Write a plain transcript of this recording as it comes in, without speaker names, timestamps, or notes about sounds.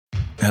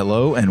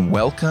Hello and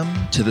welcome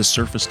to the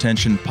Surface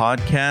Tension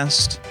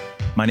Podcast.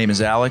 My name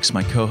is Alex.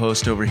 My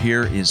co-host over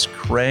here is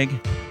Craig.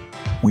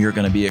 We are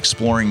going to be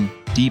exploring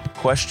deep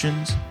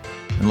questions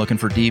and looking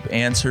for deep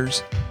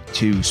answers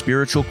to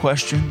spiritual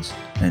questions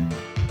and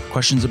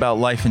questions about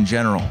life in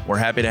general. We're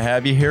happy to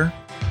have you here,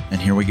 and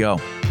here we go.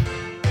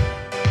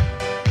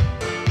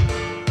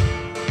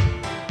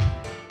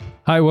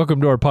 Hi, welcome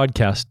to our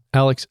podcast.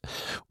 Alex,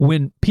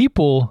 when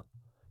people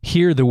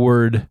hear the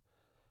word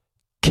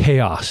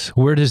chaos,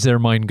 where does their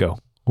mind go?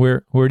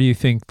 Where do you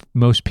think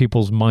most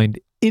people's mind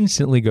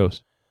instantly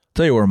goes? I'll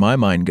tell you where my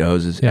mind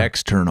goes is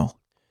external.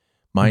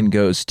 Mine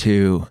goes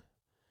to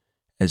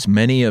as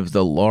many of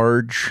the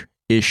large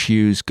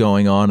issues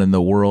going on in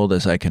the world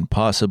as I can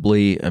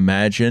possibly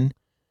imagine,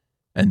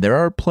 and there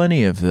are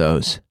plenty of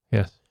those.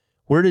 Yes.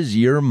 Where does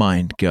your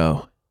mind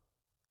go?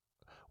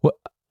 Well,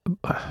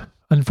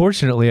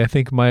 unfortunately, I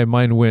think my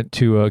mind went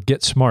to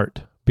Get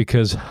Smart,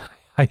 because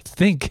I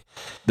think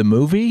the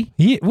movie?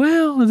 Yeah,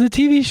 well, the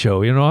TV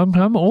show. You know,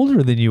 I'm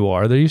older than you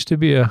are. There used to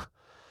be a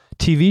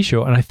TV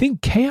show, and I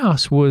think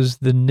Chaos was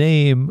the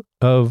name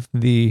of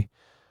the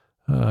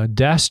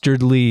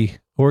dastardly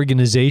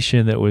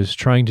organization that was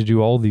trying to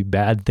do all the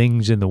bad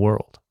things in the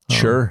world.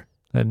 Sure.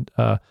 And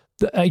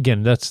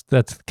again, that's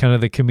kind of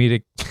the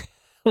comedic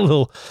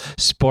little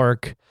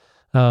spark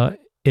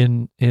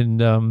in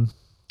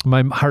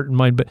my heart and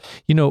mind. But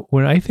you know,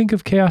 when I think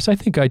of chaos, I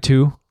think I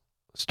too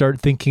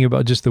start thinking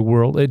about just the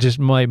world. It just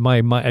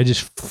I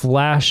just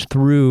flash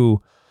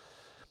through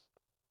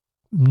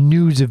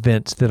news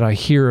events that I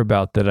hear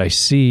about, that I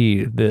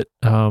see, that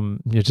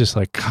it's just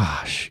like,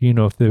 gosh, you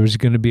know, if there was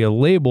going to be a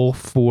label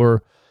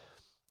for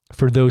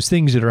those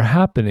things that are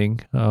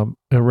happening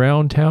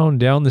around town,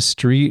 down the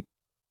street,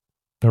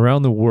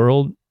 around the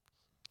world,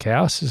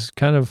 chaos is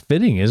kind of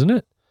fitting, isn't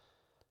it?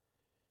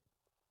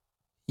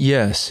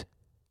 Yes.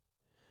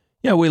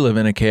 Yeah, we live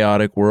in a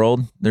chaotic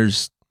world.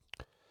 There's,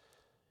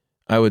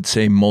 I would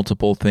say,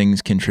 multiple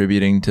things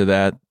contributing to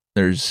that.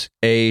 There's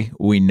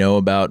we know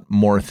about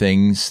more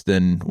things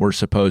than we're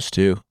supposed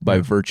to by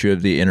virtue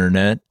of the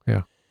internet.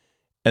 Yeah.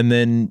 And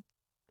then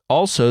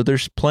also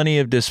there's plenty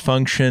of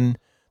dysfunction.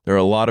 There are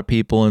a lot of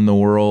people in the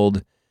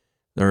world.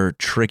 There are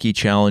tricky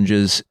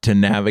challenges to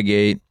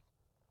navigate.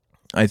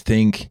 I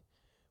think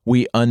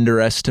we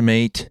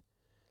underestimate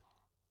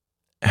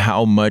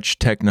how much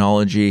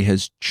technology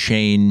has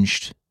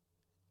changed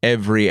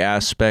every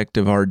aspect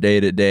of our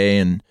day-to-day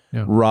and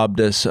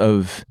robbed us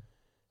of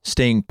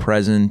staying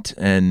present.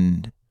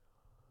 And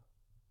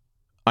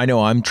I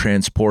know I'm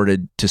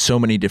transported to so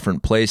many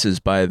different places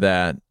by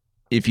that.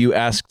 If you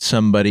asked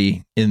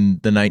somebody in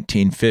the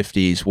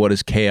 1950s, what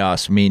does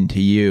chaos mean to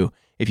you?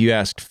 If you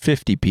asked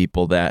 50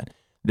 people that,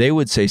 they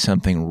would say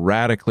something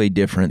radically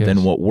different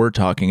than what we're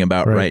talking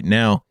about right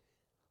now.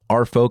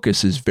 Our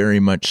focus is very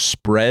much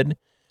spread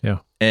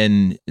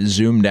and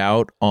zoomed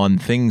out on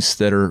things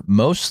that are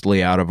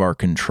mostly out of our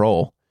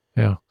control.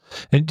 Yeah.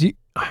 And do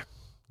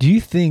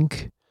you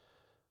think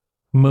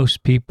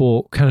most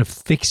people kind of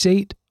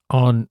fixate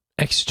on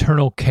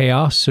external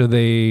chaos so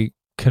they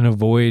can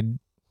avoid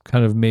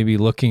kind of maybe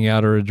looking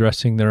at or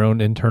addressing their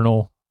own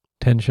internal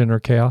tension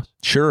or chaos?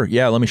 Sure.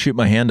 Yeah. Let me shoot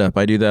my hand up.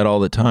 I do that all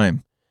the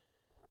time.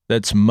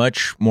 That's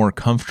much more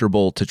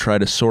comfortable to try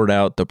to sort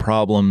out the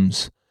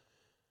problems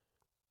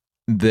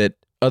that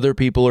other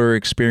people are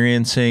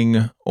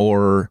experiencing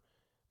or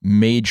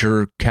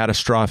major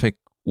catastrophic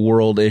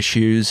world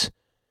issues.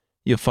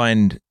 You'll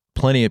find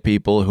plenty of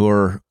people who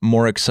are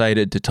more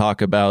excited to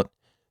talk about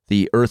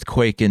the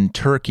earthquake in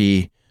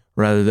Turkey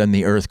rather than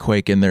the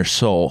earthquake in their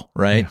soul,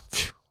 right?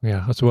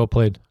 Yeah, that's well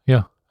played.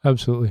 Yeah,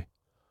 absolutely.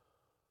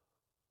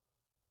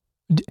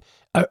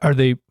 Are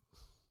they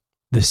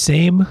the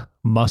same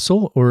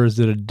muscle, or is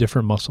it a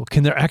different muscle?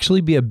 Can there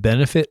actually be a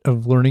benefit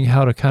of learning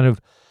how to kind of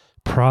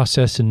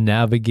process and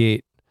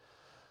navigate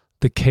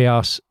the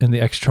chaos in the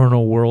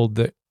external world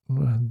that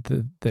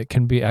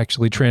can be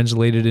actually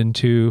translated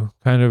into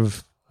kind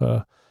of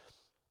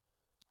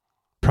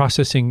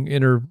processing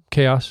inner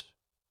chaos?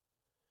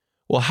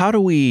 Well, how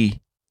do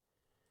we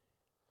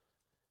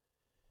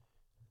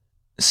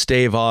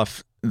stave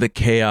off the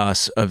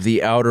chaos of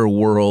the outer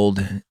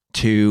world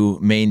to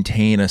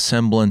maintain a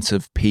semblance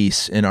of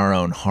peace in our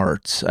own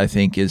hearts, I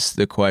think is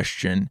the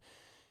question.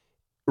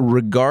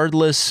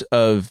 Regardless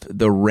of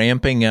the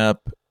ramping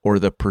up or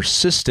the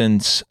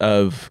persistence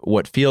of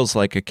what feels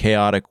like a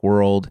chaotic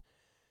world,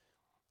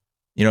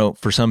 you know,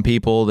 for some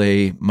people,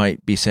 they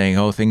might be saying,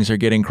 oh, things are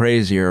getting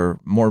crazier.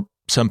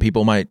 Some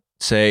people might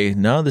say,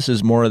 no, this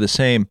is more of the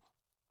same.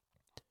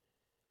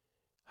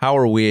 How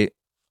are we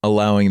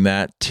allowing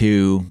that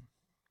to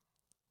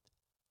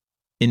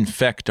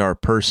infect our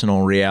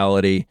personal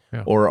reality,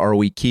 or are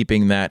we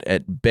keeping that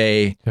at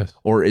bay? Yes.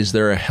 Or is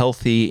there a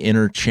healthy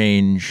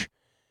interchange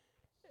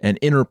and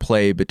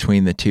interplay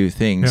between the two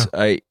things?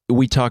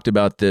 We talked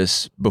about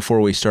this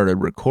before we started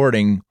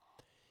recording.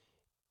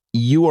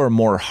 You are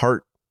more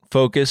heart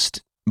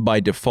focused by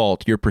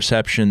default. Your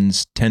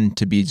perceptions tend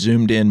to be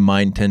zoomed in,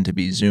 mine tend to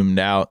be zoomed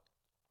out.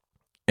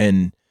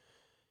 And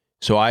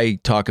so I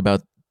talk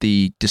about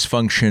the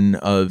dysfunction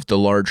of the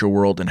larger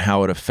world and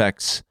how it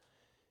affects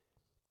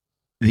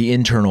the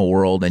internal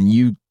world. And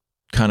you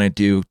kind of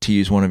do, to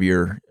use one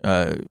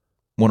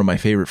of my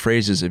favorite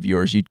phrases of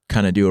yours, you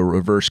kind of do a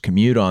reverse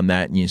commute on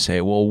that, and you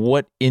say, well,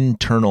 what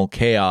internal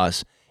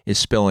chaos is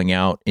spilling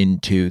out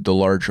into the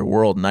larger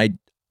world? And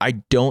I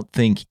don't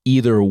think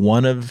either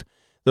one of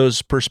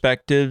those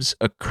perspectives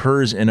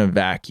occurs in a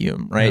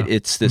vacuum, right? Yeah.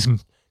 It's this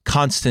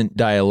constant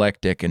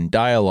dialectic and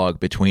dialogue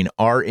between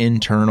our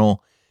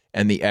internal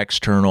and the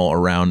external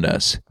around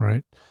us.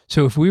 Right.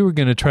 So if we were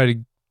going to try to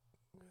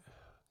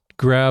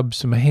grab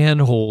some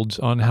handholds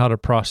on how to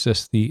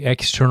process the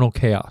external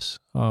chaos,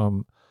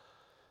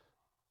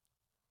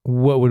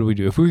 what would we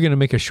do? If we were going to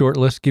make a short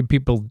list, give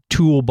people a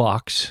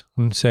toolbox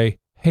and say,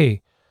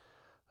 hey,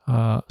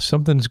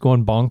 something's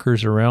going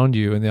bonkers around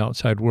you in the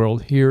outside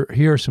world. Here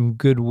are some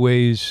good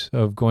ways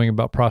of going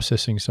about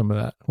processing some of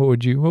that. What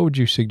would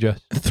you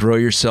suggest? Throw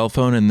your cell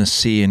phone in the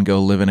sea and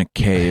go live in a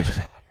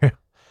cave.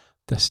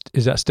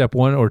 Is that step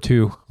 1 or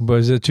 2?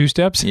 Was it 2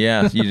 steps?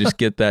 Yeah, you just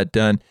get that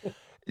done.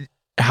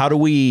 How do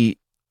we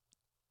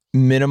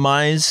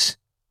minimize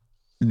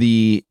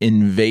the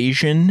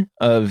invasion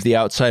of the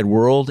outside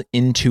world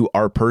into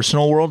our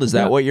personal world? Is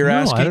that what you're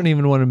asking? I don't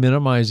even want to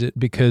minimize it,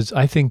 because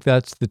I think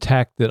that's the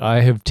tact that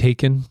I have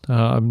taken.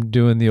 I'm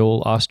doing the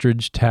old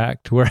ostrich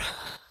tact where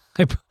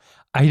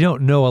I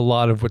don't know a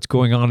lot of what's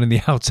going on in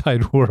the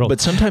outside world. But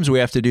sometimes we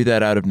have to do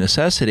that out of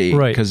necessity,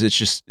 right? Because it's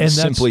just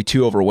simply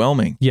too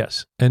overwhelming.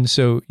 Yes. And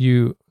so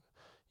you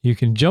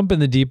can jump in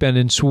the deep end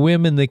and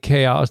swim in the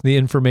chaos, the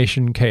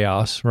information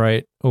chaos,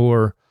 right?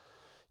 Or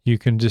you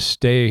can just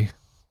stay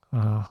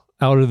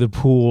out of the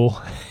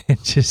pool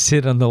and just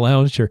sit on the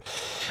lounge chair.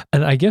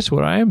 And I guess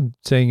what I am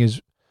saying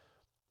is,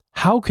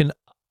 how can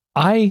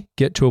I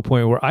get to a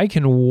point where I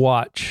can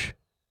watch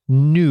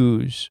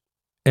news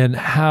and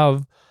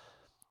have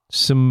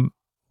some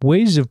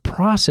ways of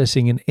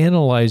processing and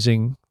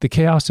analyzing the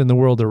chaos in the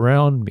world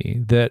around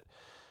me that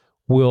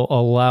will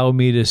allow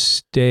me to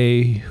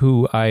stay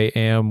who I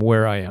am,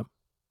 where I am?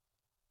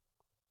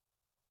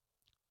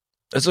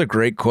 That's a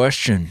great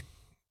question.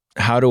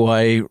 How do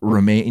I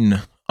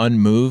remain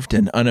unmoved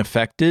and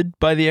unaffected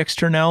by the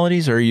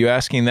externalities? Are you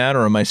asking that,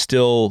 or am I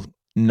still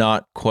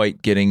not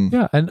quite getting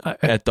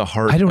at the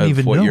heart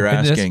of what you're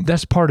asking?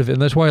 That's part of it.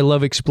 And that's why I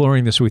love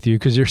exploring this with you,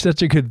 because you're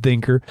such a good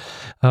thinker.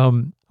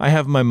 I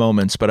have my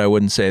moments, but I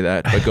wouldn't say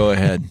that. But go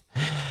ahead.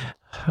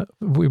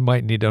 We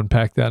might need to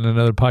unpack that in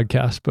another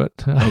podcast, but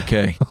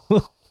okay.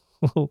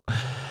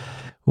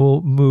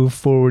 We'll move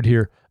forward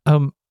here.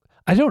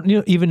 I don't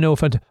even know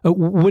if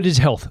what is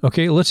health?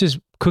 Okay, let's just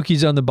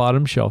cookies on the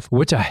bottom shelf.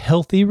 What's a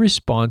healthy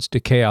response to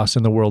chaos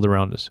in the world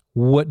around us?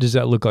 What does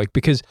that look like?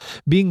 Because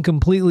being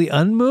completely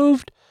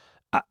unmoved,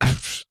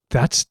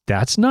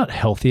 that's not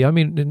healthy. I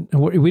mean,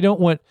 we don't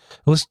want,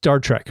 let's Star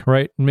Trek,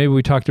 right? Maybe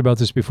we talked about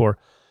this before.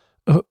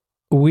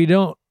 We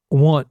don't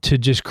want to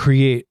just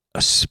create a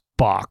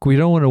Spock. We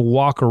don't want to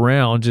walk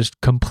around just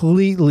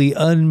completely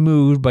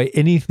unmoved by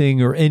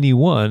anything or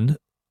anyone.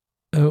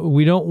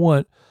 We don't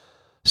want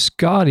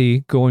Scotty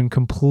going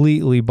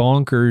completely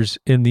bonkers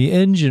in the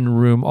engine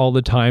room all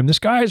the time. The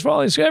sky is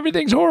falling.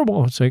 Everything's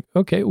horrible. It's like,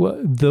 okay,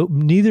 well,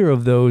 neither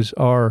of those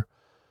are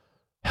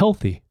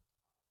healthy.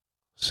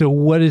 So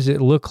what does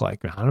it look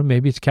like? I don't know.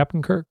 Maybe it's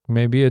Captain Kirk.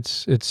 Maybe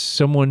it's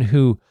someone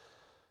who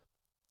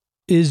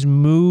is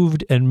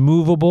moved and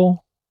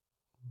movable,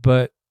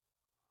 but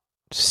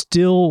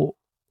still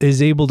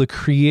is able to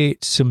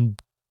create some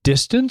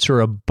distance or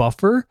a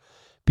buffer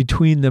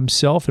between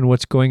themselves and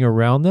what's going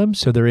around them,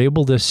 so they're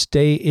able to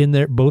stay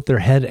in both their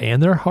head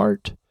and their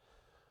heart.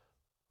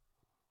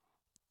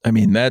 I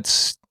mean,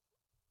 that's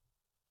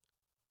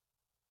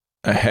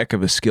a heck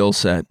of a skill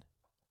set,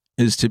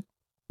 is to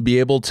be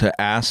able to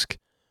ask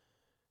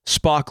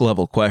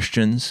Spock-level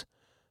questions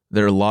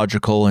that are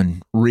logical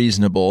and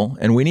reasonable,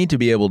 and we need to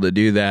be able to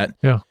do that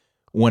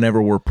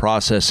whenever we're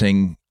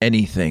processing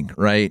anything,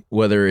 right?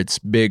 Whether it's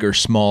big or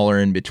small or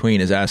in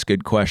between, is ask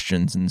good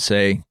questions and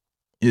say,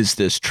 is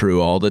this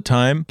true all the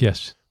time?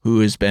 Yes.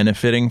 Who is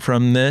benefiting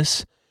from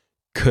this?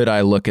 Could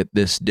I look at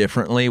this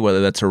differently,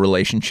 whether that's a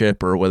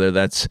relationship or whether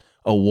that's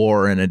a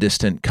war in a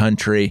distant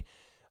country?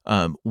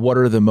 What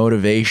are the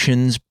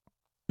motivations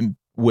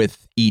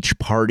with each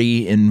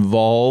party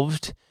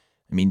involved?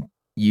 I mean,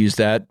 use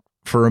that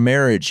for a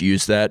marriage,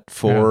 use that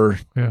for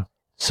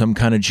some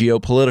kind of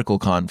geopolitical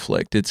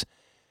conflict.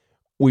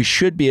 We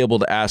should be able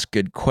to ask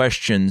good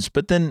questions,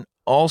 but then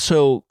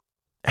also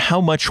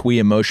how much we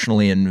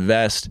emotionally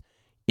invest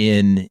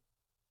in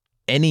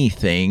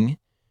anything,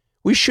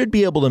 we should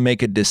be able to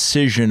make a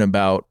decision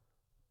about.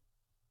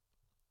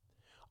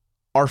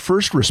 Our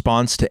first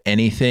response to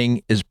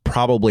anything is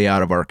probably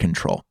out of our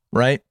control,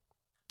 right?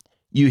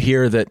 You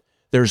hear that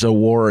there's a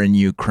war in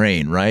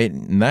Ukraine, right?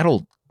 And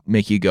that'll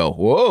make you go,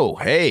 whoa,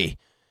 hey.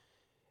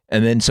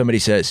 And then somebody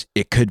says,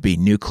 it could be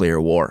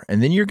nuclear war.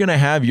 And then you're going to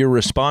have your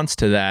response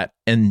to that.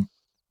 And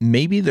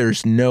maybe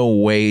there's no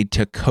way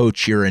to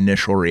coach your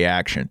initial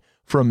reaction.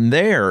 From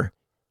there,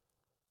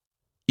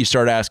 you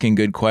start asking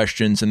good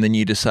questions, and then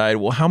you decide,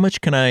 well, how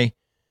much can I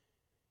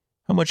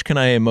How much can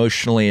I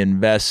emotionally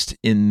invest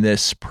in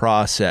this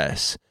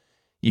process?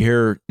 You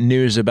hear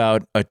news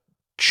about a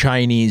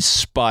Chinese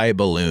spy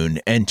balloon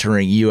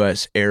entering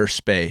U.S.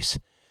 airspace.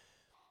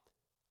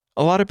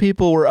 A lot of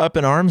people were up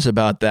in arms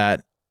about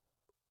that.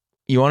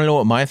 You want to know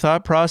what my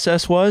thought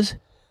process was?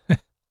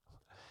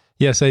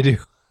 Yes, I do.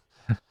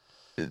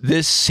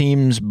 This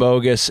seems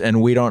bogus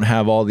and we don't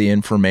have all the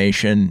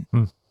information.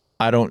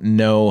 I don't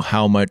know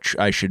how much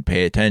I should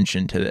pay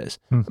attention to this.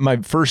 My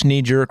first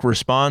knee-jerk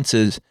response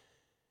is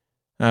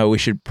we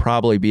should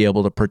probably be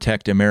able to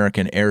protect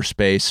American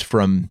airspace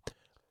from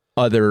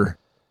other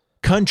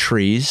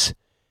countries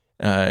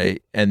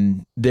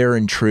and their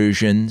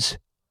intrusions.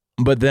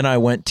 But then I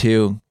went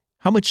to,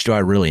 how much do I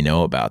really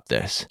know about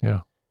this?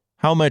 Yeah.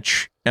 How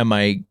much am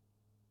I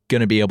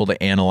going to be able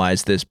to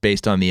analyze this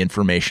based on the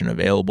information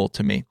available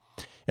to me?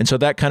 And so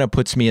that kind of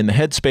puts me in the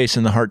headspace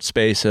and the heart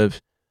space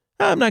of,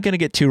 I'm not going to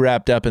get too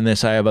wrapped up in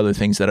this. I have other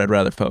things that I'd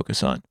rather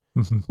focus on.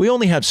 We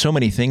only have so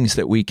many things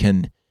that we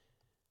can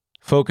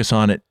focus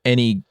on at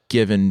any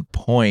given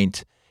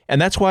point. And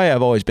that's why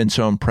I've always been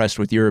so impressed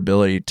with your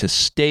ability to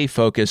stay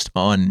focused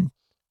on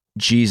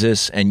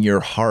Jesus and your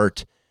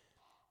heart.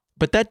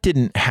 But that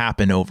didn't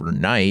happen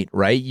overnight,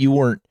 right? You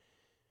weren't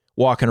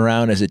walking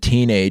around as a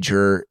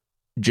teenager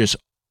just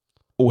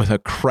with a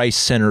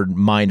Christ-centered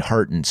mind,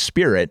 heart, and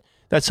spirit.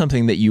 That's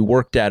something that you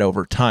worked at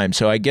over time.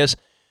 So I guess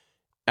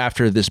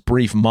after this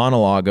brief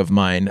monologue of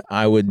mine,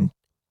 I would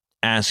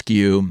ask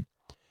you,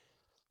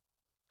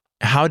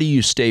 how do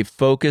you stay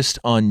focused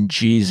on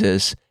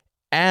Jesus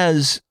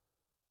as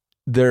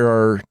there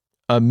are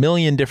a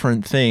million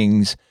different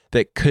things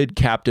that could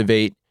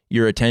captivate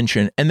your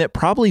attention and that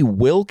probably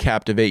will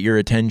captivate your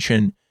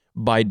attention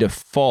by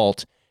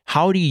default?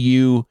 How do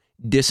you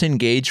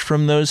disengage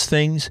from those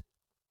things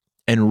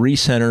and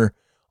recenter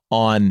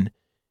on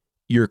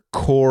your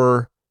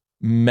core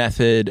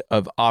method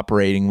of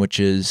operating,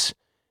 which is,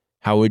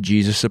 how would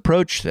Jesus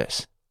approach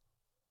this?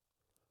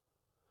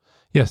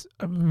 Yes,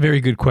 a very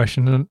good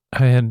question.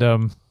 And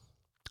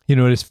you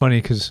know, it's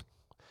funny because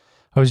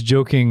I was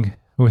joking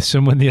with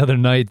someone the other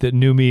night that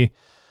knew me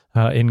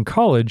in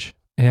college,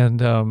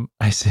 and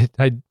I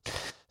said,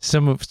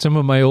 some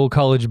of my old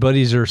college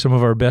buddies are some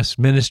of our best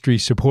ministry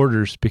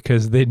supporters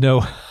because they know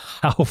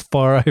how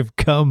far I've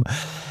come,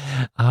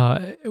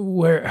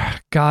 where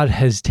God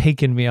has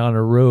taken me on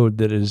a road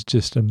that is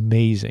just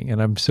amazing,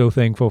 and I'm so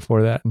thankful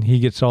for that. And He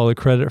gets all the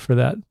credit for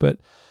that. But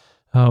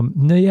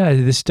no, yeah,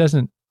 it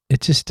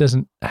just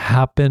doesn't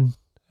happen.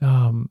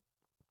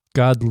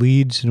 God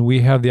leads, and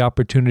we have the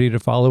opportunity to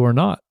follow or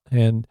not.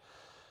 And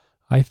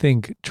I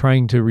think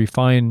trying to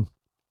refine,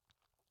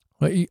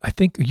 I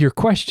think your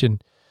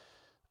question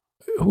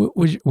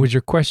was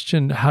your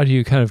question, how do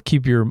you kind of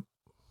keep your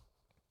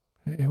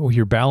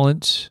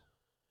balance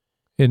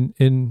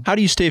in how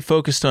do you stay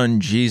focused on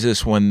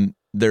Jesus when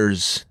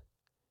there's,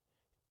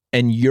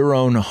 and your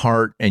own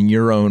heart and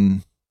your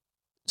own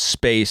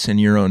space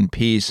and your own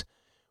peace,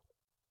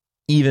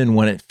 even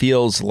when it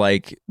feels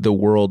like the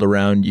world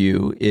around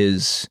you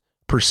is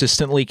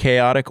persistently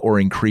chaotic or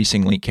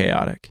increasingly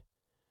chaotic?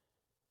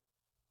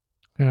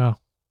 Yeah.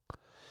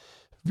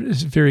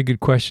 It's a very good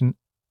question.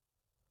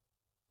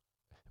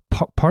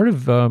 Part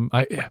of,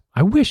 I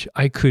wish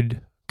I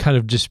could kind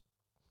of just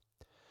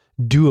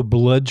do a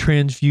blood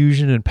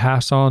transfusion and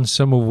pass on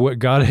some of what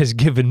God has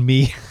given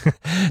me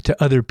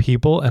to other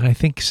people. And I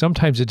think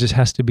sometimes it just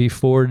has to be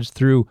forged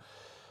through,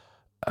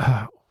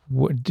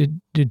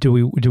 do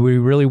we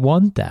really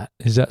want that?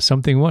 Is that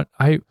something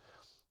I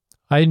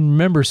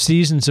remember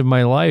seasons of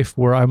my life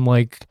where I'm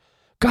like,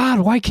 God,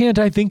 why can't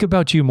I think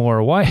about you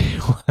more? Why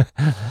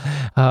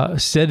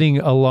setting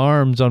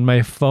alarms on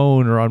my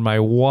phone or on my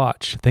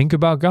watch? Think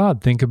about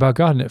God.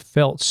 And it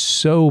felt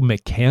so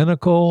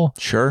mechanical.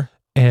 Sure.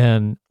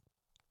 And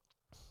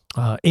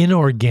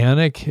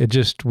inorganic. It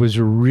just was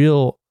a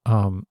real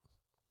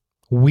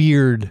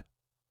weird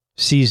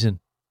season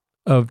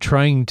of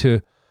trying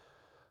to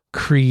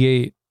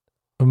create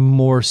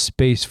more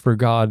space for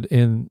God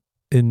in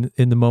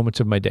the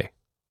moments of my day.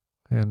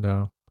 And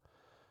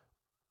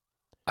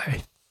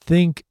I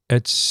think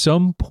at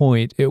some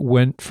point it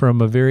went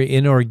from a very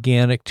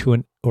inorganic to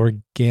an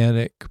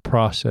organic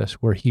process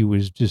where He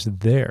was just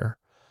there,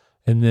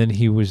 and then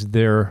He was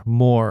there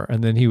more,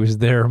 and then He was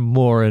there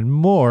more and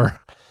more.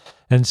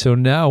 And so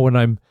now when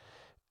I'm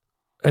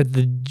at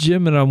the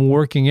gym and I'm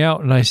working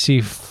out and I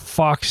see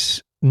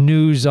Fox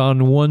News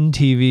on one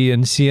TV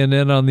and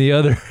CNN on the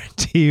other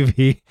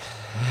TV,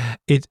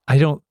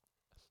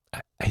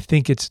 I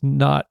think it's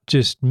not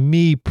just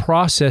me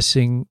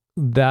processing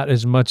that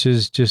as much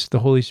as just the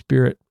Holy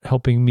Spirit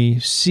helping me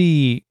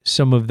see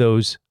some of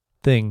those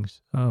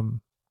things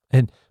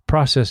and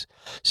process.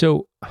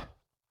 So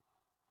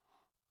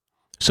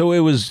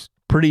it was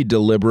pretty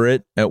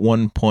deliberate at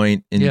one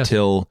point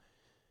until, yes.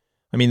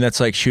 I mean,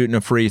 that's like shooting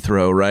a free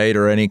throw, right?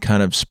 Or any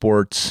kind of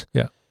sports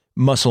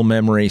muscle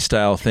memory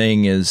style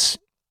thing is,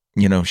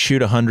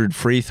 shoot 100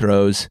 free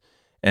throws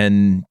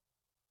and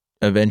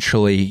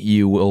eventually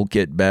you will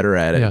get better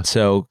at it. Yeah.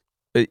 So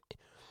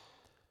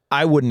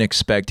I wouldn't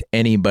expect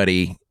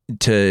anybody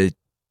to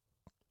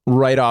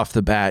right off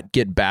the bat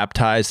get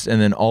baptized,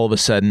 and then all of a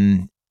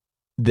sudden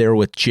they're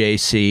with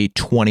JC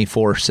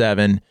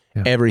 24/7.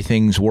 Yeah.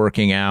 Everything's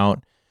working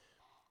out.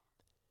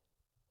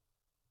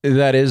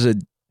 That is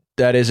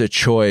a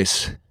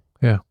choice.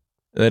 Yeah.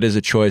 That is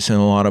a choice in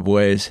a lot of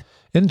ways.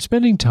 And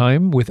spending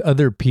time with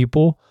other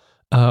people,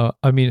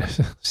 I mean,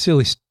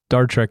 silly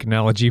Star Trek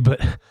analogy, but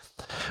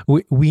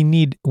we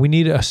need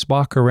a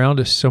Spock around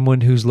us,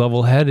 someone who's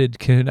level-headed,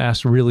 can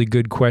ask really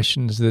good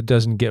questions that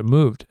doesn't get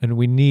moved. And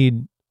we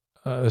need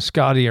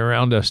Scotty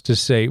around us to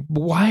say,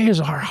 why is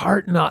our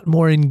heart not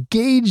more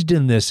engaged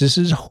in this? This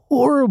is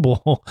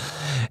horrible.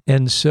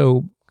 And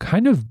so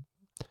kind of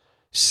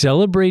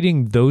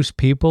celebrating those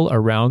people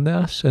around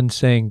us and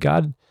saying,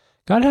 God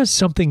has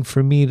something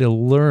for me to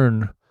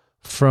learn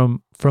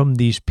from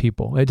these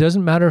people. It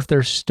doesn't matter if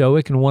they're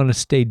stoic and want to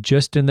stay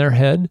just in their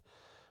head,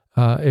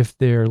 if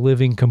they're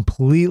living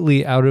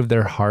completely out of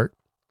their heart.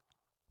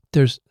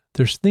 There's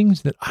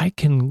things that I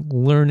can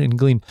learn and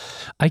glean.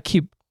 I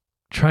keep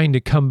trying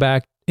to come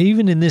back,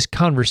 even in this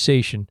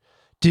conversation.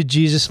 Did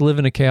Jesus live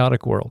in a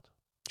chaotic world?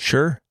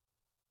 Sure.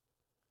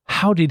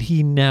 How did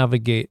he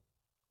navigate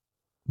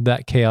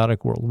that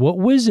chaotic world? What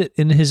was it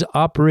in his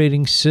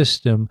operating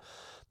system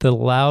that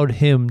allowed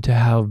him to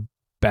have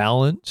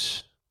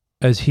balance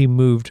as he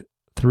moved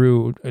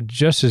through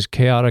just as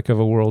chaotic of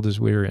a world as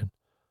we're in?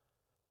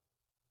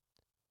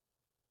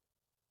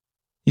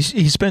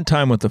 He spent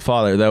time with the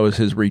Father. That was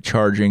his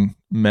recharging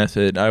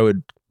method. I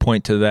would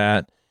point to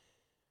that.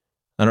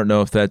 I don't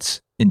know if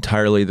that's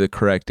entirely the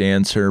correct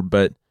answer,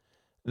 but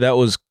that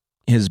was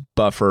his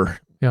buffer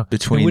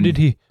between.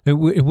 And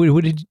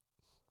what did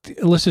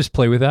let's just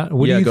play with that.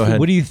 Go ahead.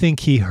 What do you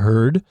think he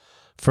heard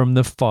from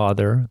the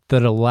Father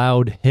that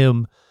allowed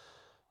him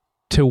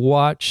to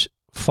watch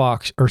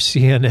Fox or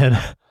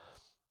CNN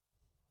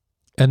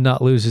and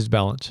not lose his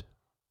balance?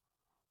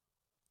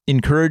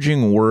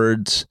 Encouraging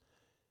words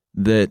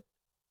that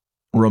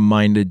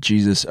reminded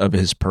Jesus of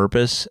his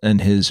purpose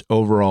and his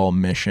overall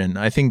mission.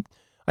 I think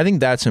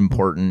that's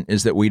important,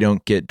 is that we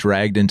don't get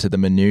dragged into the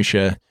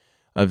minutia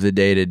of the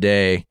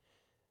day-to-day,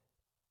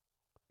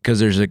 because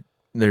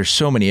there's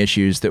so many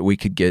issues that we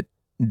could get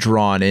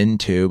drawn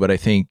into. But I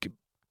think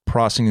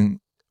processing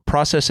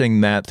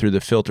that through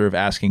the filter of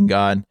asking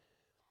God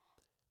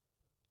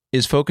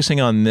is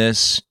focusing on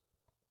this.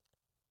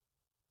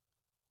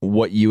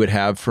 What you would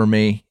have for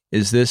me,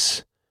 is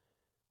this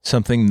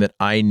something that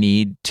I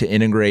need to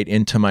integrate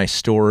into my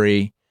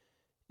story?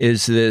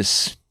 Is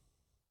this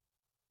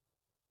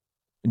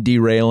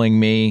derailing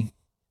me?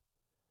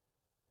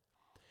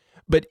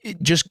 But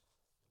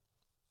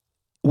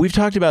we've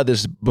talked about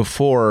this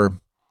before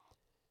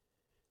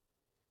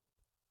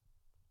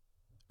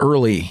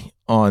early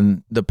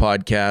on the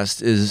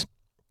podcast, is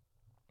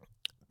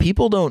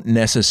people don't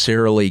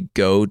necessarily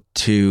go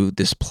to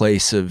this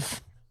place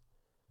of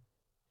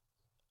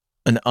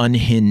an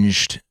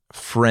unhinged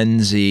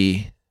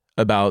frenzy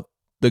about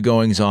the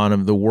goings on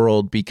of the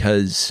world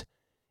because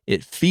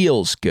it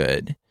feels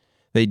good.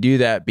 They do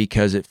that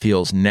because it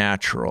feels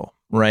natural,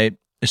 right?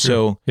 True.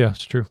 So yeah,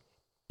 it's true.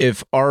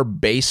 If our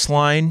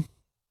baseline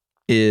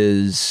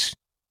is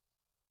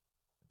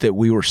that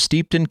we were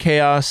steeped in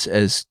chaos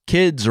as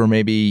kids, or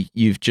maybe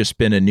you've just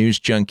been a news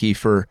junkie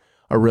for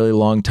a really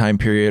long time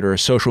period, or a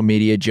social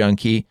media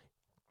junkie,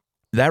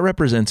 that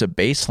represents a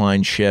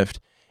baseline shift.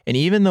 And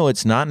even though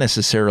it's not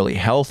necessarily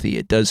healthy,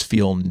 it does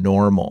feel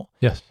normal.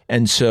 Yes.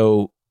 And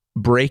so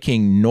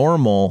breaking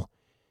normal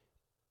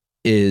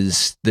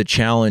is the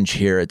challenge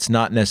here. It's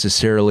not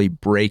necessarily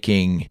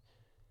breaking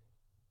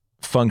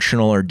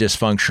functional or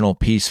dysfunctional,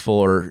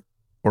 peaceful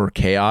or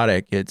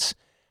chaotic. It's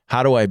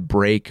how do I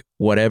break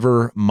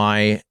whatever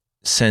my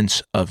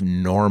sense of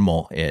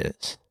normal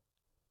is?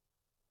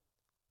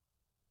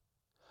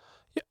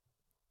 Yeah.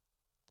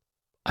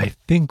 I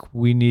think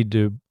we need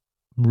to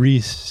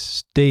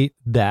restate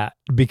that,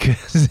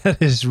 because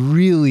that is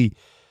really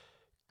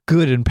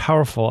good and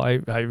powerful. I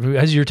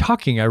as you're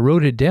talking, I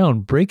wrote it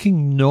down.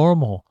 Breaking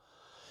normal.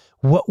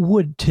 What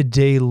would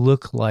today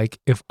look like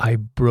if I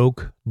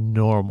broke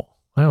normal?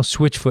 I know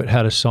Switchfoot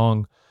had a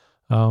song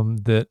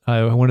that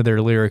one of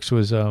their lyrics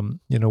was,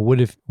 what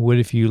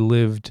if you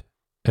lived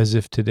as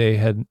if today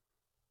had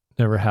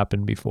never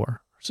happened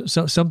before?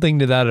 So something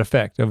to that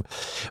effect. Of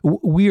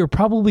we are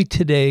probably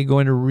today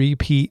going to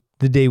repeat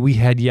the day we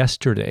had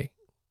yesterday.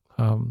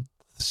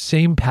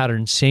 Same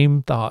pattern,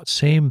 same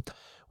thoughts,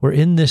 we're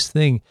in this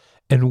thing,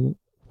 and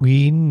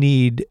we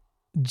need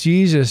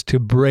Jesus to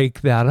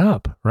break that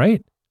up,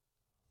 right?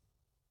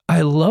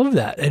 I love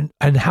that.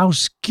 And how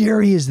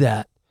scary is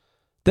that?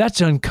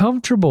 That's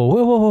uncomfortable.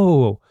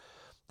 Whoa.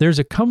 There's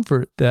a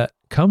comfort that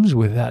comes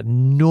with that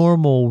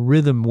normal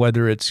rhythm,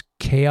 whether it's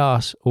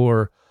chaos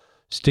or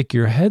stick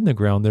your head in the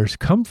ground. There's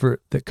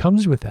comfort that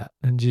comes with that.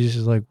 And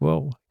Jesus is like,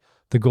 whoa,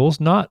 the goal's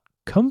not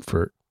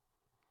comfort,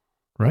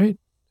 right?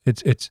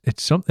 It's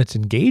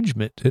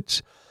engagement.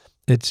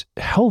 It's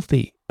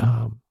healthy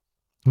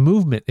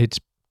movement. It's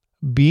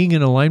being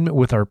in alignment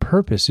with our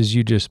purpose, as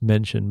you just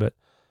mentioned. But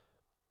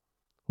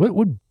what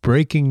would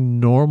breaking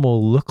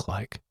normal look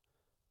like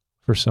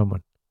for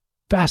someone?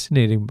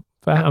 fascinating.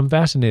 I'm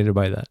fascinated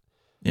by that.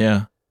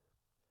 Yeah.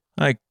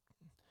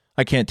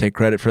 I can't take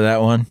credit for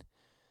that one.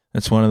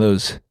 That's one of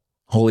those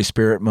Holy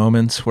Spirit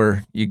moments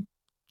where you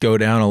go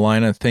down a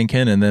line of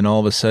thinking and then all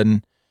of a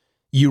sudden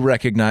you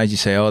recognize, you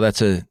say, oh,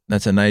 that's a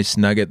nice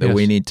nugget that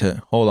we need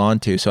to hold on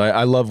to. So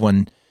I love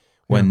when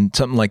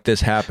something like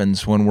this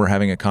happens, when we're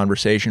having a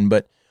conversation.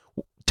 But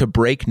to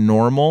break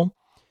normal,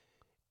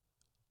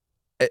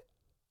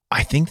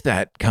 I think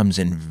that comes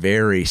in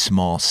very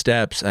small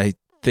steps. I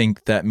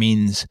think that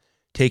means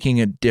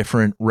taking a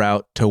different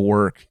route to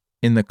work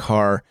in the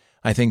car.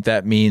 I think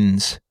that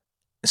means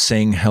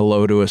saying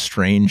hello to a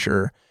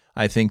stranger.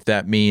 I think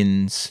that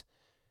means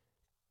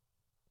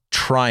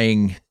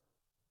trying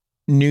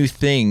new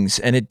things.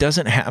 And it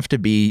doesn't have to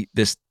be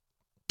this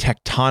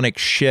tectonic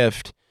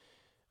shift,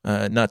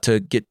 not to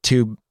get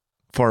too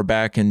far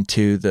back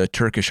into the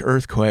Turkish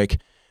earthquake,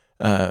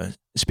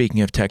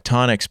 speaking of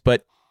tectonics,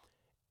 but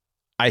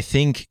I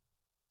think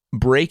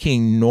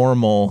breaking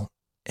normal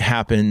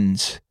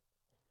happens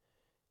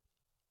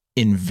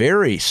in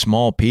very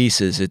small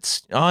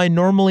pieces. I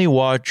normally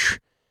watch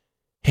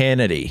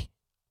Hannity,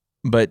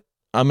 but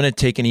I'm going to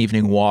take an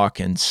evening walk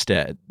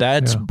instead.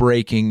 That's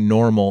breaking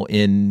normal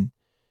in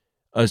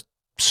a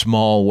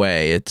small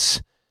way.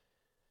 It's,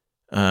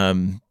 I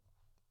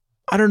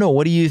don't know.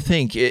 What do you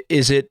think?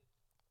 Is it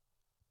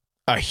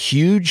a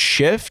huge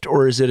shift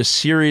or is it a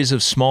series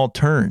of small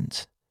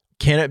turns?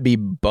 Can it be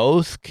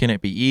both? Can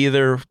it be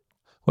either?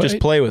 Well, just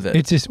play with it.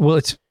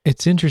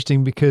 It's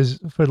interesting because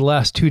for the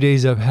last 2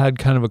 days, I've had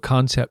kind of a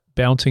concept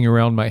bouncing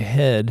around my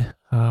head.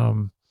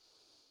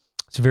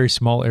 It's a very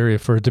small area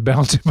for it to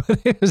bounce,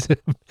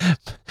 but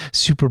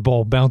Super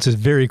Bowl bounces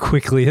very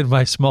quickly in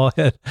my small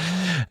head.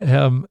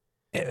 And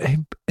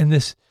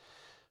this,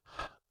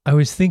 I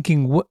was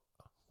thinking,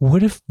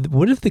 what if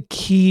the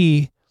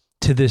key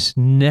to this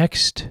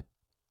next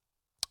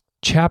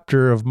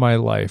chapter of my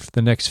life,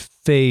 the next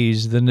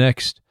phase, the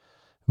next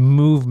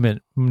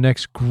movement,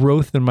 next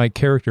growth in my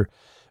character,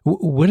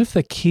 what if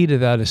the key to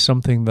that is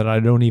something that I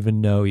don't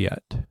even know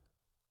yet?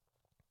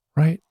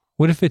 Right?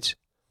 What if it's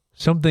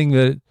something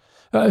that,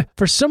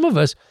 for some of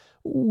us,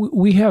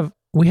 we have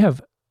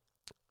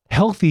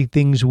healthy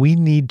things we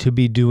need to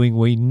be doing.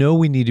 We know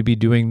we need to be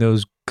doing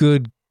those.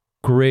 Good,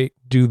 great,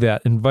 do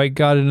that. Invite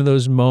God into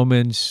those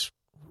moments.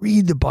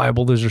 Read the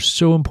Bible. Those are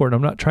so important.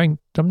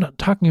 I'm not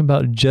talking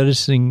about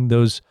jettisoning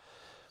those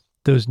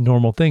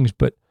normal things,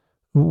 but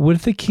what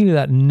if the key to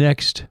that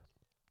next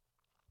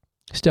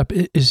step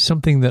is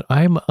something that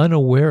I'm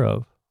unaware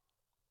of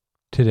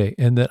today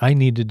and that I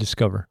need to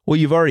discover? Well,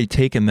 you've already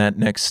taken that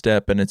next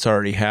step and it's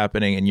already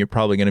happening, and you're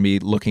probably going to be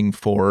looking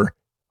for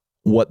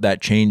what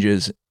that change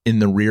is in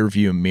the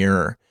rearview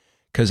mirror.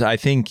 Because I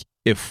think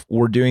if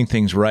we're doing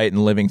things right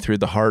and living through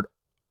the heart,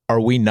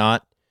 are we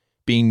not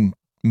being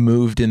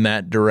moved in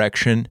that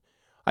direction?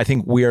 I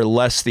think we are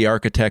less the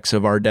architects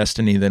of our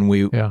destiny than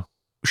we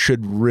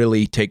should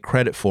really take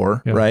credit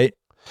for, right?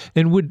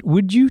 And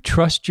would you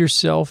trust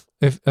yourself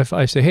if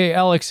I say, hey,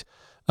 Alex,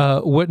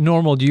 what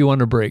normal do you want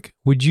to break?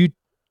 Would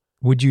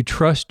you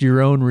trust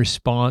your own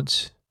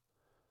response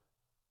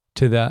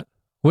to that?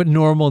 What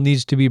normal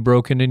needs to be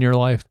broken in your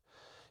life?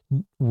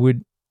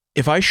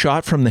 If I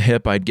shot from the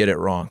hip, I'd get it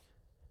wrong.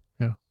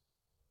 Yeah.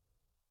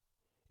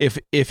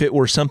 If it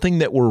were something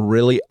that were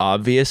really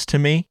obvious to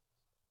me,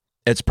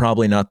 it's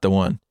probably not the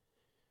one.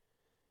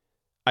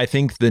 I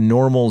think the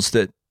normals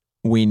that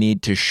we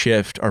need to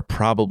shift are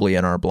probably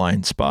in our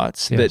blind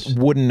spots that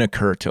wouldn't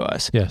occur to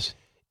us. Yes.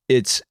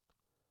 It's,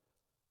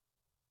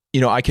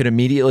 I could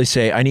immediately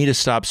say, I need to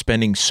stop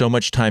spending so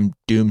much time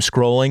doom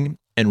scrolling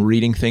and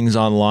reading things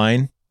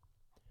online.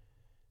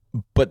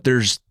 But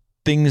there's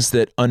things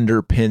that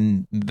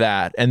underpin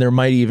that. And there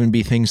might even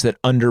be things that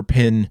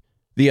underpin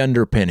the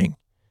underpinning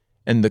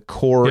and the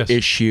core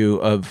issue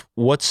of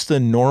what's the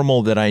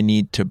normal that I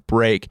need to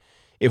break.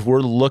 If we're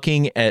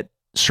looking at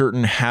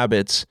certain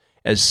habits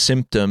as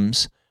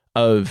symptoms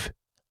of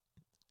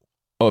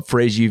a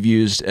phrase you've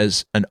used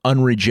as an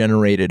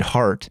unregenerated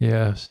heart,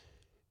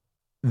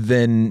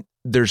 then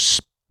there's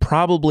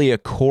probably a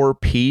core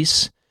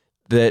piece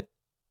that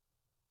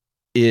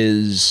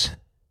is,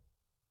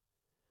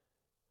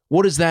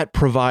 what does that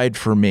provide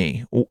for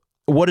me?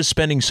 What is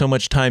spending so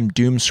much time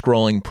doom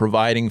scrolling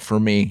providing for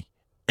me?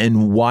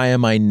 And why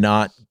am I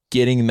not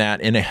getting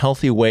that in a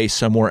healthy way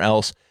somewhere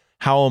else?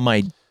 How am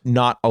I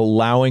not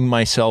allowing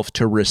myself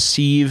to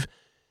receive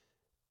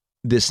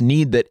this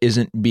need that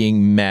isn't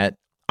being met?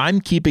 I'm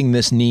keeping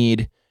this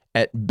need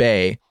at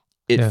bay.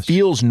 It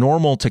feels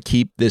normal to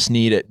keep this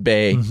need at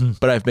bay,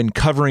 but I've been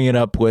covering it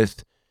up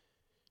with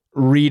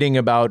reading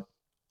about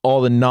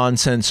all the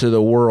nonsense of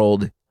the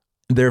world.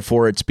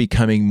 Therefore, it's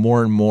becoming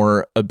more and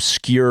more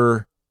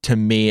obscure to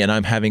me, and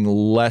I'm having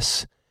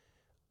less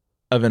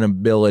of an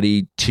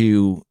ability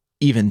to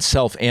even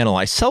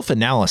self-analyze.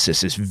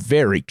 Self-analysis is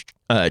very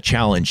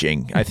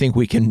challenging. I think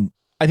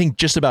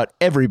just about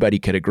everybody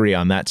could agree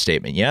on that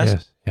statement.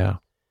 Yes? Yes.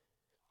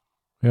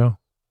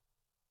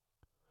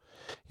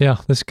 Yeah,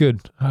 that's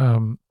good.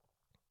 I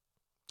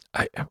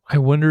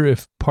wonder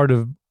if part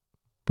of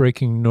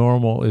breaking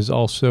normal is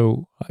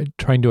also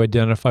trying to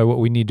identify what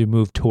we need to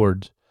move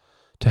towards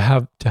to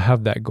have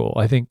that goal.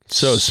 I think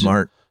So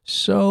smart.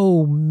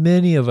 So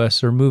many of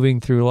us are moving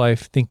through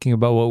life thinking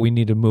about what we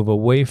need to move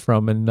away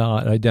from and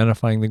not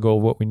identifying the goal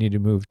of what we need to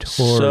move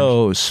towards.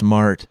 So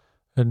smart.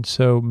 And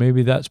so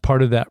maybe that's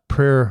part of that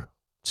prayer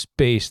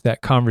space,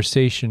 that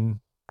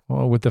conversation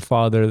with the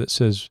Father that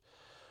says,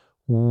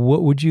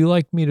 what would you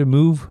like me to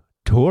move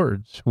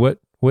towards? What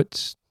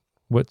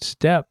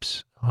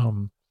steps?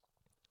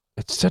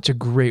 It's such a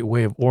great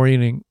way of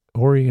orienting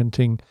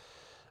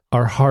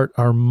our heart,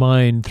 our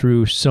mind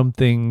through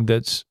something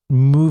that's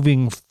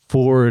moving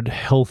forward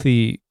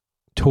healthy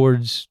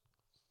towards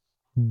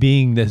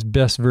being this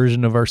best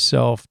version of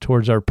ourselves,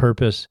 towards our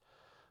purpose.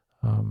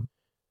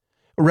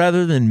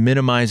 Rather than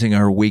minimizing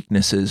our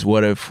weaknesses,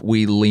 what if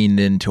we leaned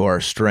into our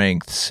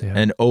strengths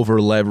and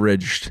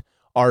over-leveraged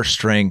our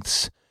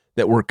strengths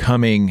that were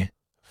coming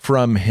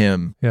from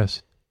Him?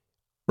 Yes.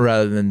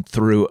 Rather than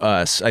through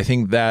us. I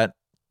think that,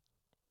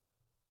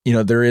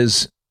 there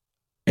is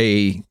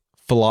a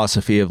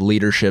philosophy of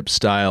leadership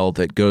style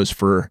that goes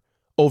for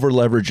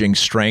over-leveraging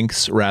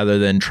strengths rather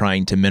than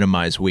trying to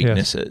minimize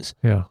weaknesses.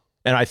 Yes. Yeah.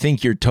 And I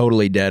think you're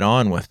totally dead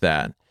on with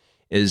that,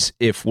 is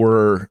if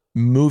we're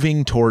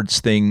moving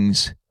towards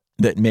things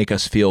that make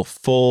us feel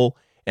full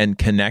and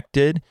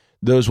connected,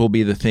 those will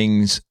be the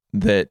things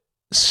that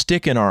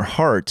stick in our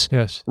hearts.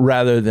 Yes.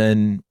 Rather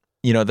than,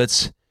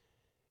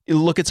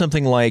 look at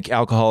something like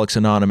Alcoholics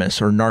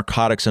Anonymous or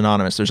Narcotics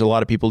Anonymous. There's a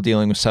lot of people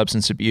dealing with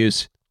substance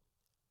abuse.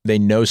 They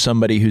know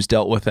somebody who's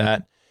dealt with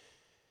that.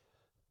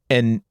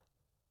 And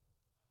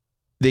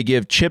they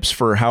give chips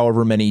for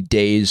however many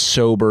days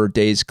sober,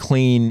 days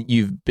clean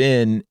you've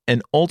been.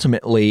 And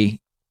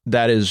ultimately,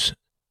 that is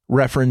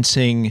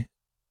referencing,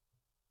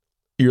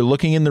 you're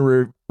looking in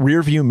the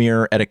rear view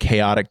mirror at a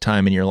chaotic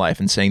time in your life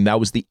and saying, that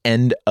was the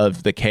end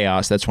of the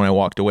chaos. That's when I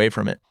walked away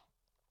from it.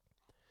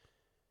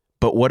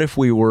 But what if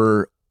we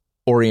were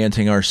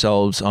orienting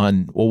ourselves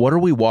on, well, what are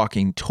we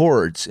walking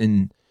towards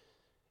in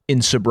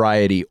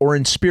sobriety or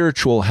in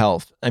spiritual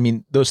health? I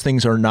mean, those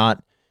things are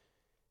not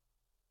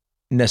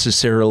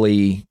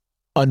necessarily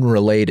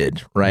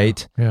unrelated,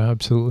 right? Yeah,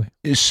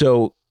 absolutely.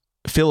 So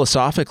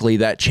philosophically,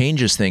 that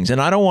changes things.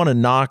 And I don't want to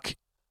knock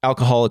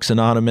Alcoholics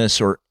Anonymous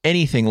or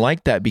anything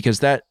like that, because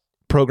that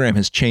program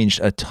has changed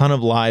a ton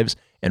of lives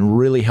and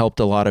really helped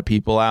a lot of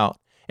people out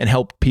and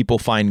helped people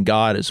find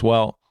God as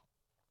well.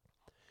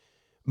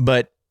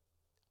 But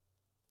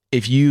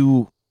if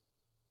you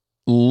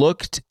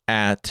looked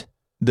at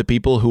the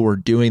people who were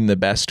doing the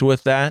best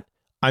with that,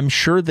 I'm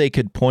sure they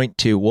could point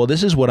to, well,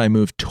 this is what I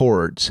moved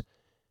towards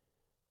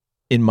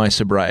in my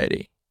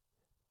sobriety.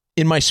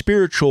 In my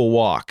spiritual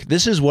walk,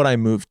 this is what I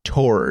moved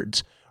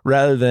towards,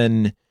 rather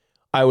than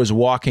I was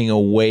walking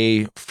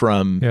away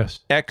from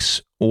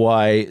X,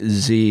 Y,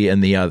 Z,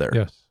 and the other.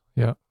 Yes.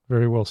 Yeah.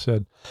 Very well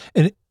said.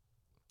 And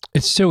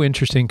it's so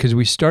interesting because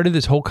we started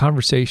this whole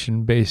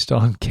conversation based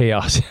on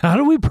chaos. How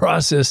do we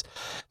process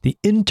the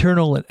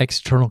internal and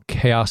external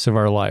chaos of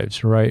our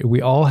lives, right?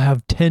 We all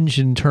have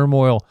tension,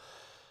 turmoil.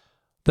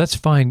 That's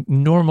fine.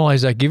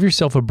 Normalize that. Give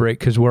yourself a break,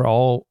 because we're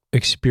all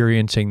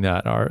experiencing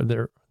that.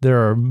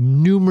 There are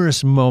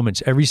numerous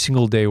moments every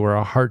single day where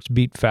our hearts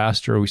beat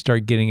faster, or we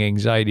start getting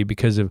anxiety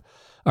because of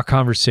a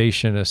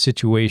conversation, a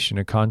situation,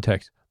 a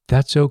context.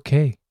 That's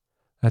okay.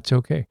 That's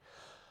okay.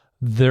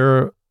 There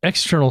are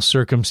external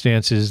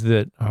circumstances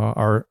that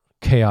are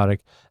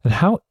chaotic. And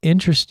how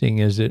interesting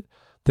is it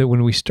that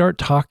when we start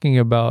talking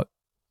about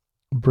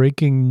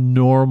breaking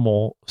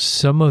normal,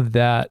 some of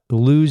that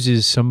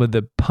loses some of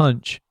the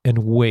punch and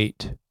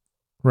weight,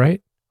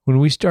 right? When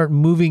we start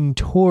moving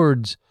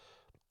towards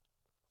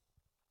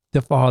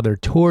the Father,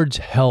 towards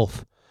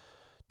health,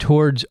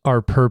 towards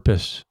our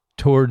purpose,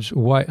 towards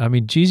why,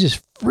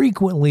 Jesus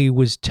frequently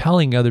was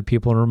telling other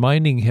people and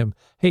reminding him,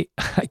 hey,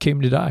 I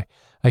came to die.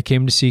 I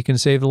came to seek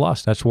and save the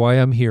lost. That's why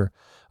I'm here.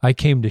 I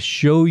came to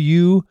show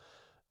you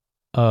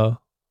a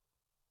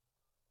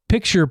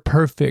picture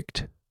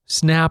perfect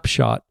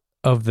snapshot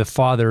of the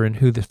Father and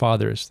who the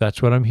Father is.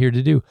 That's what I'm here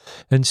to do.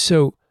 And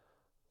so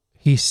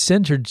he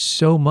centered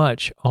so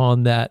much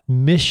on that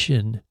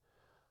mission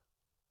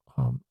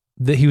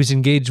that he was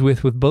engaged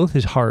with both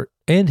his heart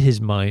and his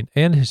mind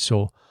and his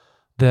soul,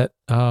 that,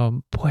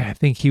 I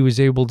think he was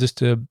able just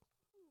to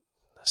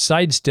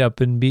sidestep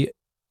and be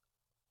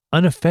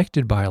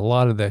unaffected by a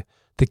lot of the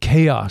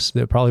chaos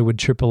that probably would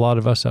trip a lot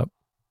of us up.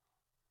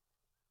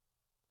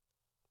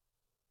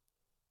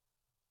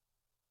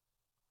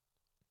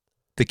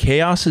 The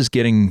chaos is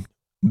getting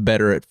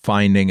better at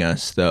finding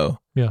us, though,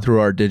 through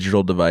our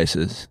digital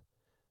devices.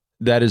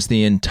 That is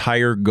the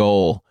entire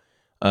goal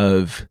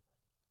of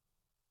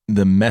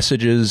the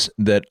messages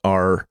that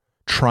are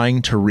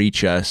trying to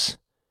reach us,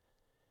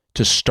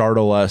 to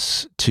startle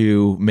us,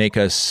 to make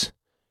us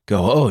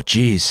go, oh,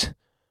 geez,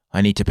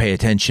 I need to pay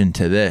attention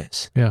to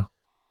this. Yeah.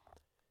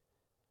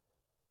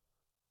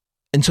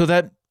 And so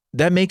that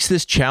makes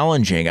this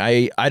challenging.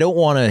 I don't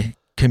want to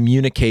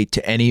communicate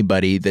to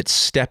anybody that's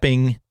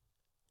stepping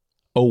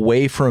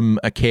away from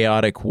a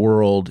chaotic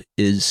world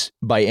is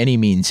by any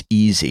means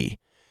easy.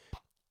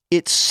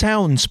 It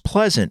sounds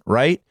pleasant,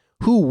 right?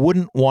 Who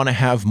wouldn't want to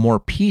have more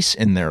peace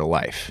in their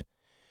life?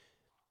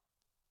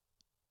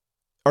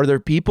 Are there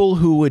people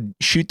who would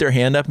shoot their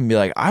hand up and be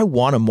like, I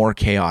want a more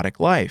chaotic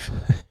life.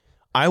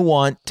 I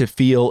want to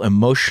feel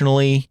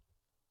emotionally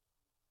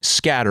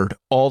scattered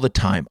all the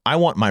time. I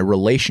want my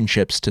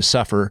relationships to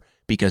suffer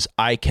because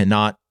I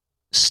cannot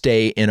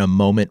stay in a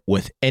moment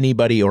with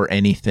anybody or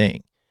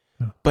anything.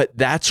 But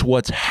that's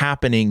what's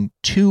happening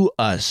to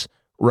us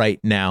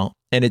right now,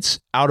 and it's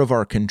out of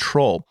our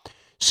control.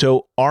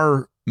 So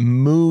our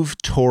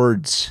move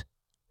towards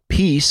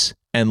peace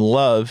and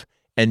love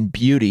and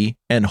beauty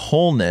and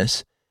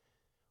wholeness,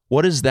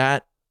 what does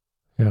that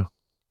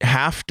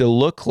have to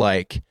look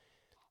like?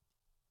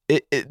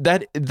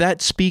 That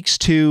speaks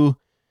to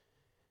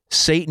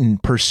Satan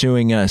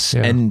pursuing us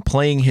and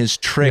playing his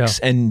tricks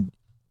and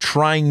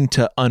trying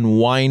to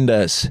unwind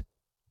us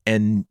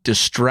and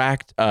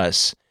distract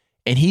us.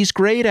 And he's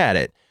great at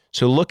it.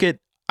 So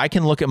I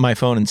can look at my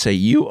phone and say,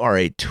 you are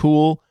a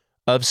tool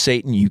of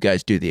Satan. You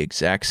guys do the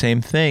exact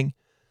same thing.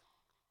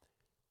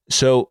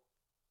 So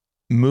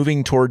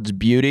moving towards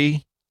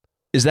beauty,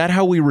 is that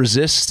how we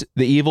resist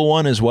the evil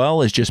one as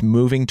well, as just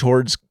moving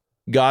towards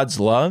God's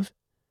love?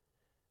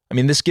 I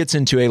mean, this gets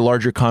into a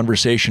larger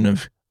conversation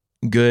of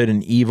good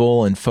and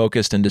evil and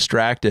focused and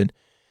distracted.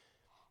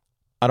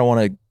 I don't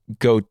want to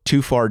go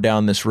too far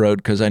down this road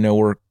because I know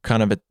we're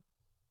kind of at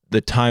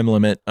the time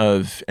limit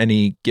of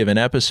any given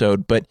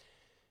episode, but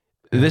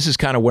this is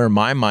kind of where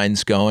my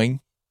mind's going.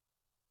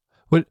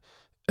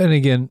 And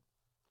again,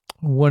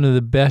 one of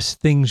the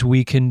best things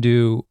we can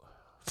do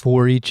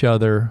for each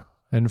other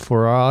and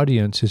for our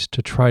audience is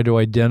to try to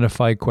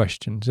identify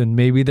questions. And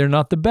maybe they're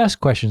not the best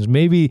questions.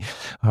 Maybe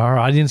our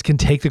audience can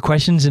take the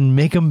questions and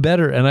make them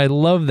better. And I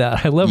love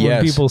that. I love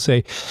when people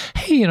say,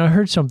 hey, I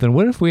heard something.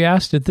 What if we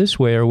asked it this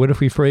way? Or what if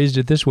we phrased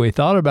it this way,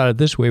 thought about it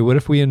this way? What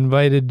if we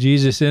invited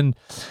Jesus in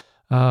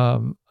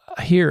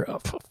here?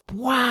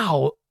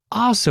 Wow.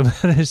 Awesome.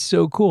 That is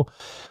so cool.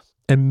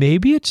 And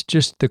maybe it's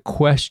just the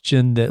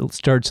question that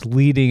starts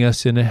leading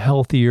us in a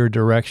healthier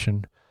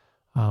direction.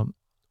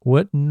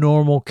 What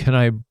normal can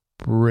I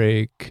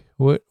break?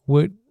 What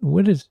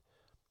does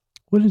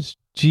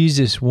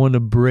Jesus want to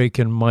break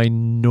in my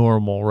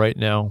normal right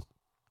now?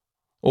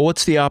 Well,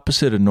 what's the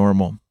opposite of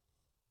normal?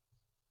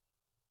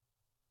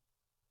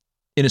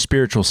 In a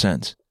spiritual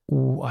sense.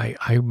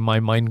 My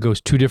mind goes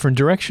two different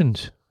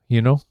directions,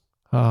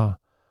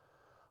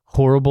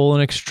 horrible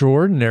and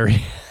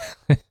extraordinary.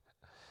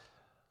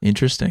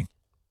 Interesting.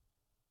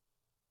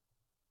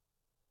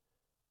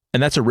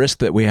 And that's a risk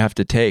that we have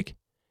to take.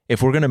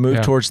 If we're going to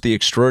move towards the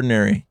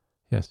extraordinary,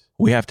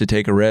 we have to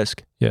take a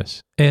risk.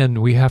 Yes. And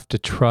we have to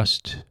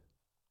trust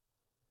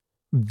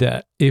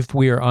that if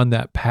we are on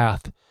that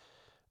path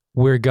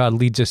where God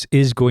leads us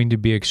is going to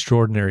be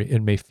extraordinary.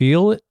 It may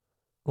feel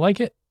like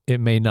it. It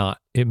may not.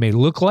 It may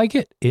look like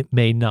it. It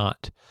may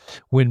not.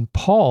 When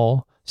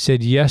Paul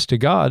said yes to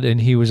God and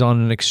he was on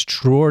an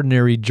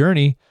extraordinary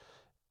journey,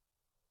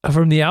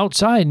 from the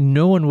outside,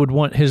 no one would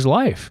want his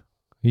life.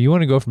 You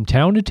want to go from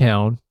town to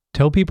town,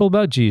 tell people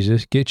about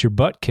Jesus, get your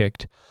butt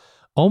kicked,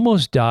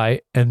 almost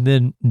die, and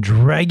then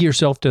drag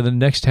yourself to the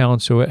next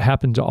town so it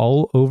happens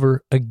all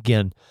over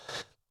again.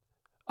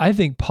 I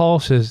think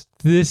Paul says,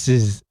 this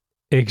is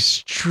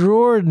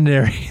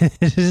extraordinary.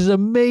 This is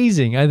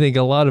amazing. I think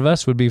a lot of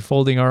us would be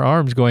folding our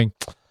arms going,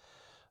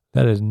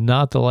 that is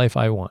not the life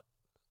I want.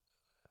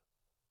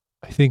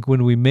 I think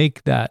when we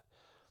make that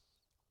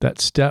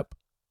step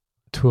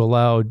to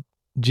allow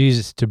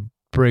Jesus to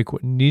break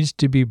what needs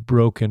to be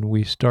broken,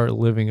 we start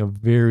living a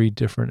very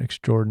different,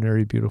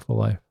 extraordinary, beautiful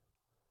life.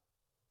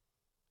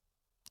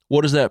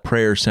 What does that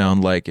prayer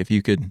sound like? If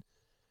you could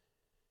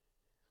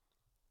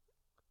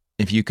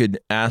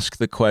ask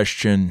the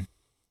question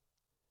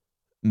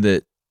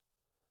that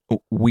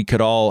we could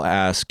all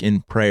ask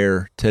in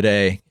prayer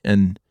today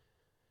and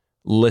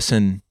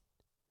listen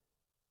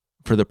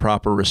for the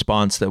proper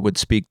response that would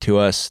speak to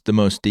us the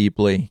most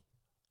deeply,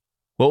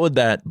 what would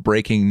that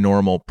breaking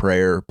normal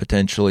prayer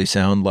potentially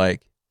sound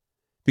like?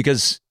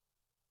 Because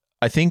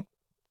I think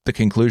the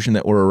conclusion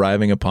that we're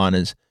arriving upon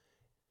is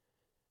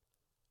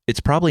it's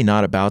probably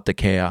not about the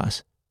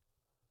chaos.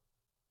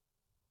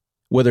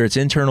 Whether it's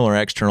internal or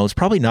external, it's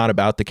probably not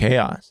about the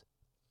chaos.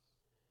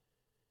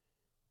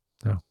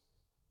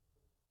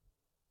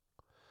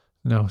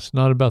 No, it's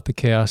not about the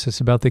chaos.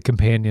 It's about the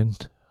companion.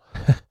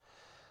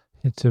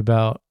 It's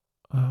about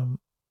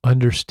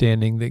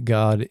understanding that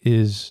God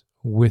is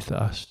with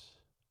us.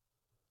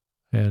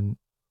 And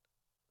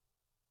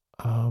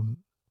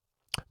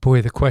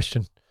boy, the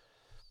question.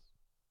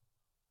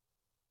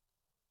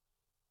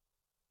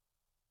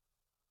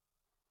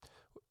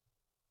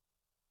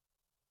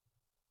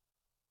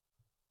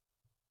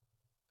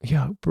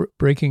 Yeah,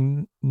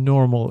 breaking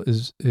normal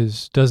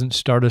is doesn't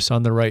start us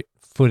on the right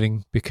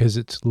footing because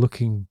it's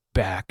looking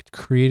back,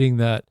 creating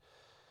that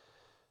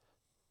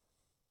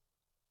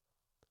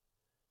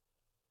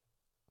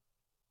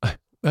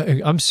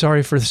I'm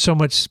sorry for so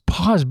much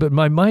pause, but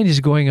my mind is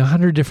going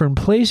 100 different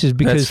places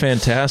That's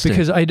fantastic.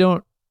 because I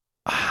don't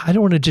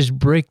want to just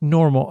break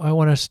normal. I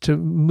want us to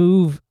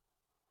move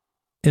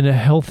in a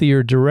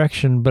healthier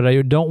direction, but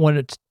I don't want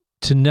it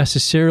to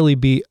necessarily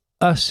be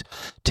us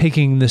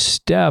taking the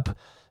step,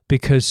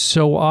 because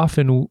so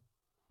often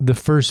the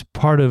first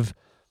part of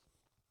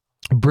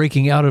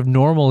breaking out of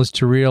normal is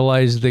to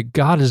realize that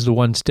God is the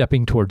one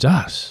stepping towards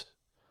us.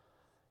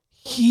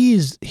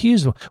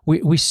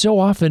 We so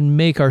often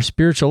make our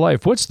spiritual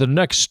life, what's the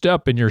next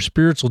step in your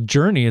spiritual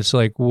journey? It's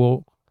like,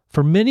 well,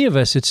 for many of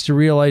us, it's to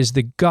realize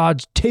that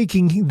God's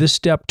taking the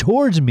step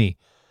towards me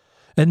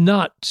and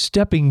not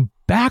stepping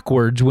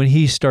backwards when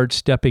he starts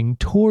stepping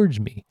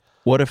towards me.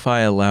 What if I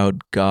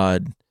allowed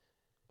God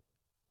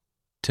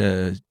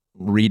to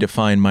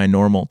redefine my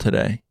normal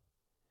today?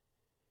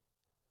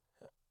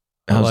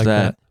 How's like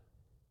that?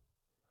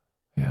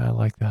 Yeah, I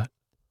like that.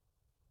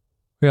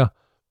 Yeah.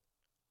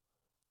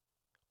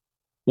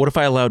 What if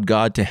I allowed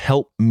God to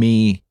help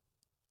me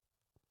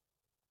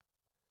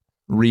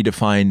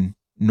redefine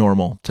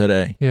normal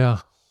today? Yeah.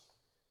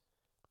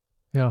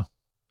 Yeah.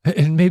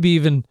 And maybe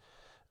even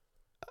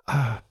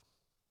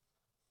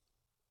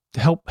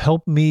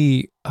help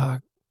me,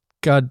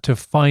 God, to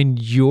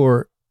find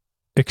your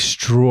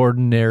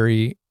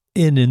extraordinary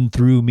in and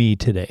through me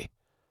today.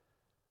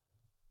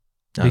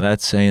 Now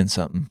that's saying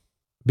something.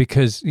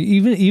 Because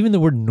even the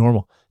word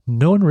normal,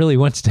 no one really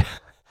wants to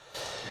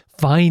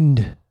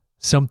find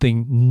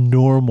something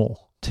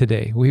normal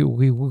today.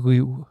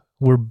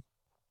 We're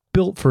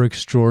built for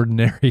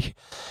extraordinary,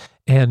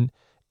 and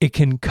it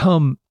can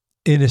come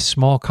in a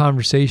small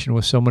conversation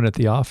with someone at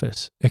the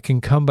office. It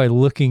can come by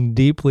looking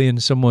deeply in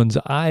someone's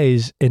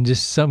eyes and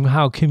just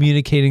somehow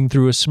communicating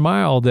through a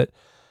smile that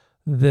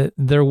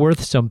they're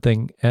worth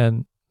something,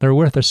 and they're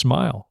worth a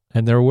smile,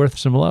 and they're worth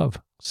some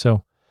love.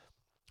 So,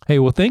 hey,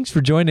 well, thanks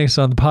for joining us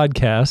on the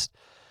podcast.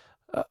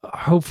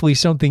 Hopefully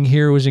something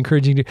here was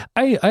encouraging to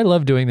you. I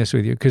love doing this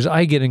with you because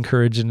I get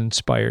encouraged and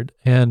inspired.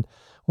 And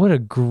what a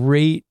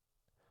great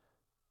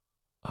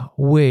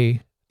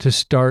way to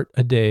start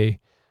a day,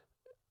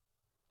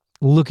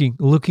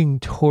 looking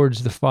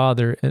towards the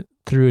Father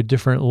through a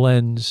different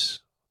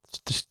lens,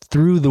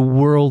 through the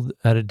world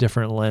at a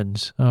different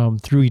lens,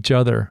 through each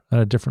other at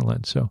a different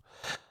lens. So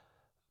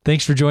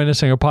thanks for joining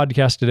us on our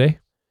podcast today.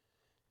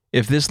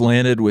 If this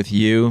landed with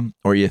you,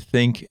 or you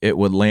think it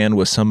would land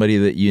with somebody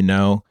that you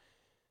know,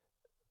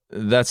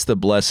 that's the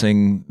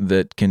blessing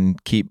that can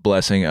keep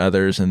blessing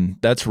others. And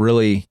that's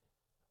really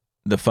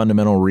the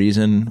fundamental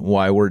reason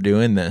why we're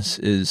doing this,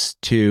 is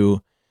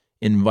to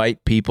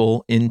invite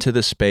people into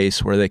the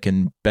space where they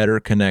can better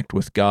connect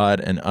with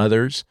God and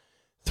others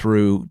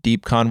through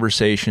deep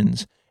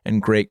conversations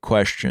and great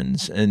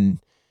questions. And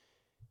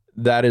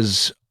that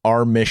is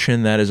our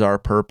mission. That is our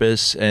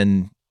purpose.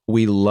 And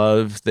we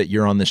love that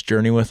you're on this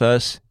journey with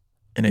us.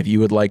 And if you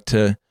would like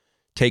to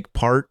take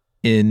part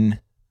in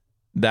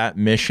that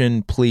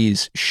mission,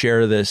 please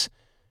share this,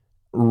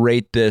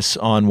 rate this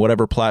on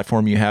whatever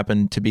platform you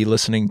happen to be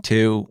listening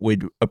to.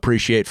 We'd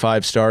appreciate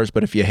 5 stars,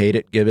 but if you hate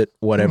it, give it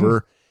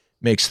whatever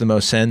makes the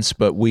most sense.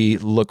 But we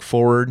look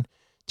forward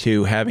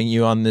to having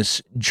you on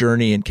this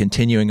journey and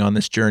continuing on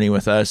this journey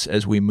with us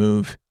as we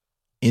move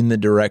in the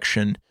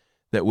direction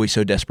that we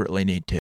so desperately need to.